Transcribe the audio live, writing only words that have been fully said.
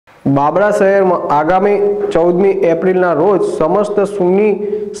બાબરા શહેરમાં આગામી 14મી એપ્રિલના રોજ સમસ્ત સુન્ની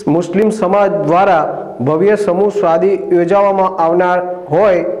મુસ્લિમ સમાજ દ્વારા ભવ્ય સમૂહ શાદી યોજવામાં આવનાર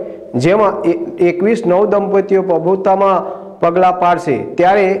હોય, જેમાં 21 નવદંપતીઓ પ્રભુતામાં પગલાં પાડશે।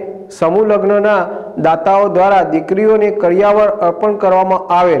 ત્યારે સમૂહ લગ્નના દાતાઓ દ્વારા દીકરીઓને કરિયાવર અર્પણ કરવામાં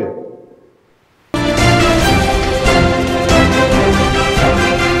આવેલ।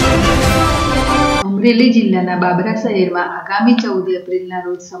 अमरेली जिल्लाना बाबरा शहर में आगामी 14 एप्रिलना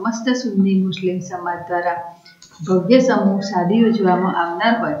रोज समस्त सुन्नी मुस्लिम समाज द्वारा भव्य समूह शादी योजवामां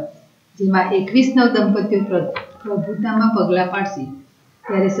आवनार होय, जेमां 21 नवदंपतीओ प्रभुतामां पगलां पाडशे।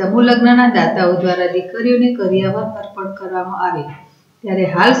 त्यारे समूह लग्नना दाताओ द्वारा दीकरीओने करियावर अर्पण करवामां आवे।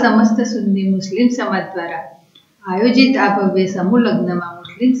 त्यारे हाल समस्त सुन्नी मुस्लिम समाज द्वारा आयोजित आ भव्य समूह लग्नमां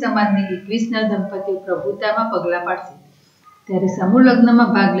मुस्लिम समाजनी 21 नवदंपतीओ प्रभुतामां पगलां पाडशे। ત્યારે સમૂહ લગ્નમાં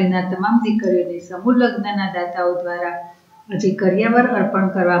ભાગ લેનાર તમામ દીકરીઓને સમૂહ લગ્નના દાતાઓ દ્વારા આજે કરિયાવર અર્પણ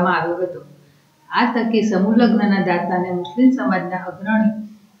કરવામાં આવ્યો હતો। આ તકે સમૂહ લગ્નના દાતાને મુસ્લિમ સમાજના અગ્રણી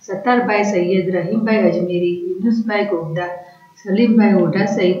સત્તારભાઈ સૈયદ, રહીમભાઈ અજમેરી, યુનુસભાઈ ગોગડા, સલીમભાઈ ઓઢા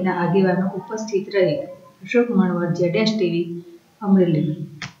સહિતના આગેવાનો ઉપસ્થિત રહી। અશોક મણવર, ZSTV, અમરેલી।